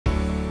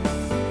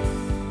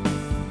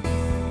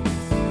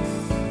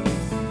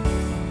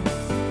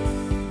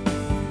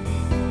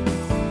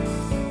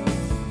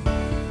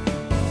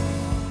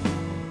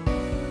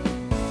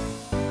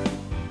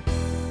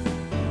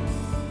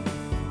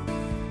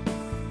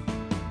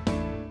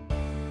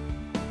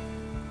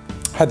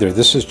Hi there,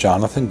 this is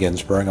Jonathan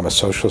Ginsberg. I'm a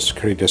Social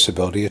Security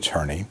disability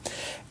attorney,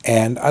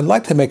 and I'd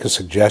like to make a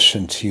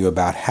suggestion to you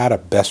about how to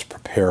best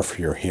prepare for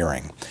your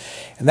hearing,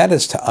 and that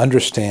is to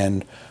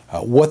understand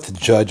what the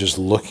judge is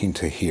looking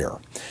to hear.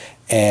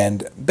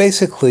 And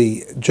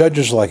basically,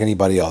 judges are like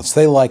anybody else.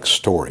 They like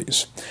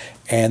stories,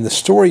 and the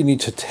story you need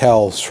to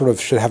tell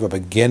should have a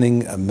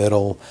beginning, a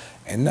middle,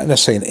 and not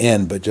necessarily an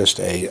end, but just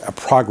a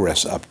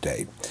progress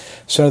update.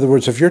 So in other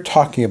words, if you're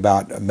talking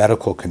about a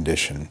medical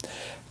condition,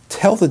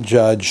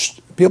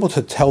 be able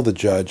to tell the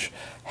judge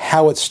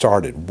how it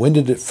started. When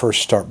did it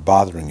first start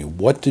bothering you?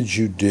 What did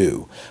you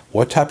do?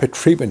 What type of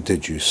treatment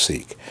did you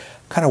seek?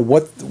 Kind of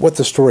what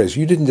the story is.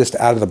 You didn't just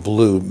out of the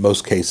blue, in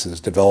most cases,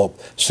 develop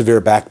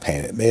severe back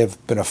pain. It may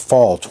have been a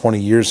fall 20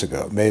 years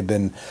ago. It may have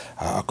been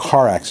a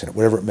car accident,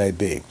 whatever it may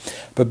be.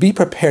 But be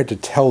prepared to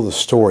tell the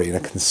story in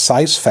a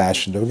concise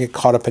fashion. Don't get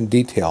caught up in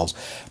details,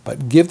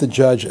 but give the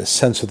judge a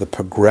sense of the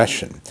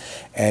progression.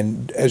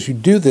 And as you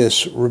do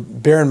this,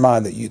 bear in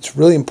mind that it's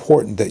really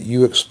important that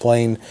you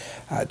explain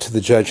to the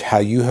judge how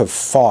you have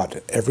fought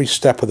every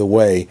step of the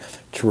way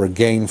to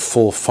regain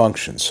full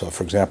function. So,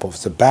 for example, if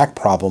it's a back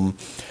problem,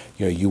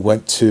 you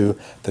went to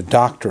the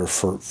doctor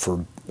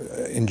for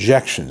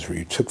injections, or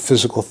you took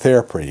physical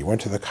therapy, you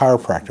went to the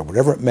chiropractor,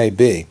 whatever it may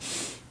be.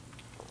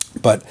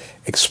 But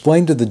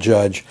explain to the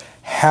judge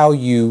how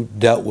you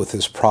dealt with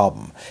this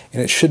problem.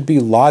 And it should be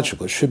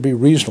logical, it should be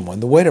reasonable.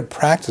 And the way to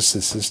practice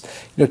this is,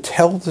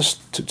 tell this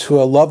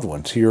to a loved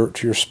one, to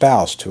your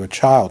spouse, to a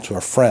child, to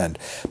a friend.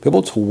 Be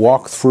able to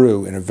walk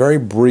through in a very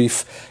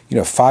brief,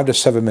 5 to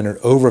 7 minute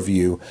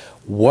overview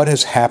what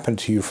has happened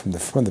to you from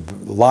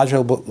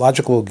the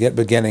logical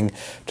beginning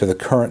to the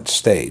current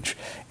stage.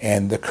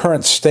 And the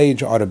current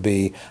stage ought to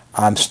be,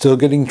 I'm still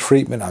getting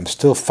treatment, I'm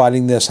still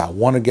fighting this, I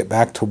want to get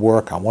back to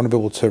work, I want to be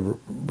able to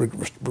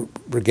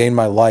regain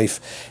my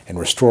life and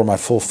restore my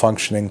full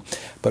functioning.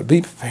 But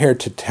be prepared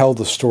to tell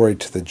the story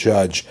to the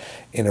judge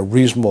in a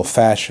reasonable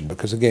fashion,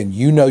 because again,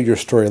 you know your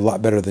story a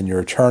lot better than your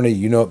attorney,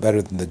 you know it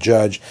better than the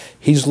judge.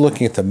 He's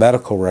looking at the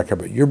medical record,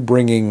 but you're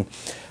bringing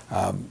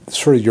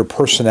sort of your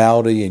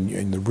personality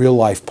and the real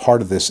life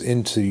part of this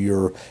into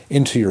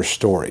your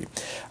story.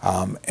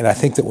 And I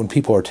think that when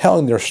people are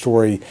telling their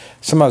story,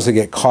 sometimes they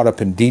get caught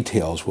up in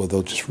details where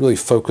they'll just really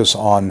focus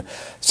on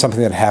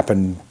something that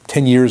happened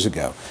 10 years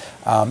ago.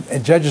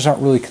 And judges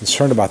aren't really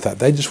concerned about that.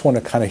 They just want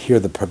to kind of hear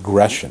the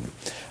progression,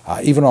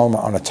 even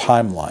on a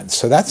timeline.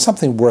 So that's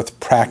something worth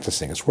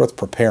practicing. It's worth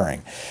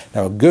preparing.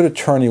 Now, a good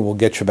attorney will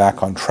get you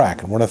back on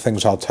track. And one of the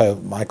things I'll tell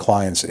my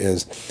clients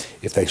is,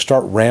 if they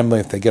start rambling,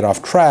 if they get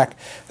off track,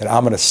 then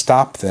I'm going to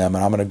stop them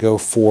and I'm going to go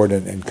forward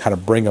and kind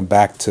of bring them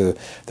back to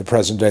the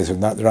present day. So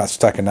they're not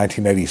stuck in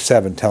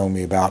 1987 telling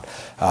me about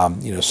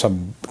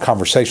some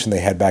conversation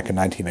they had back in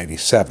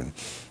 1987.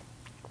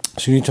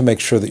 So you need to make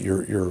sure that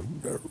your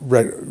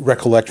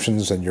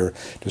recollections and your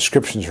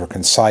descriptions are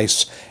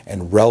concise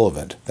and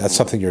relevant. That's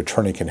something your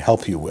attorney can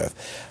help you with.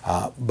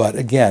 But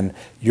again,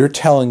 you're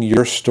telling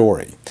your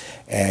story,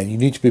 and you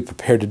need to be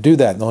prepared to do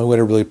that. And the only way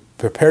to really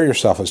prepare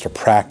yourself is to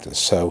practice.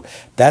 So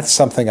that's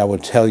something I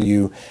would tell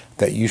you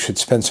that you should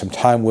spend some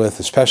time with,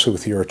 especially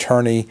with your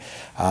attorney,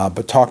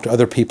 but talk to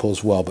other people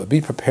as well. But be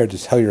prepared to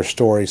tell your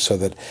story so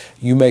that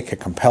you make a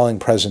compelling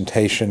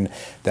presentation,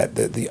 that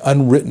the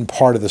unwritten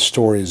part of the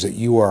story is that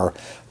you are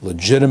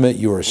legitimate,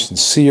 you are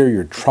sincere,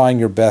 you're trying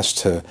your best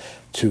to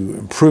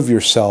improve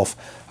yourself,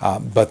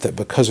 but that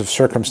because of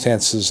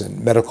circumstances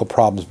and medical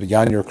problems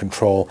beyond your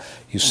control,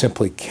 you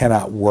simply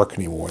cannot work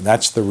anymore. And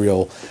that's the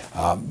real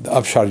the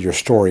upshot of your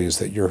story, is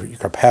that your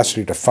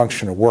capacity to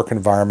function in a work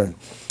environment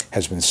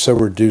has been so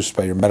reduced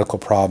by your medical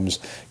problems,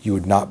 you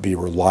would not be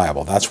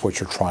reliable. That's what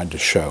you're trying to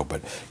show.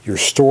 But your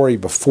story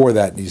before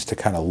that needs to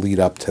kind of lead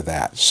up to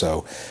that.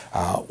 So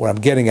what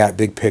I'm getting at,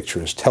 big picture,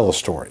 is tell a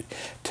story.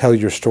 Tell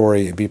your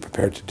story and be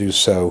prepared to do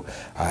so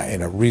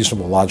in a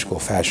reasonable, logical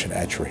fashion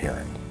at your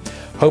hearing.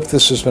 Hope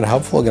this has been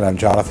helpful. Again, I'm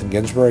Jonathan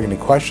Ginsberg. Any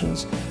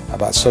questions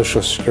about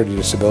Social Security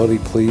disability,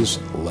 please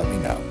let me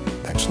know.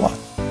 Thanks a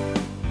lot.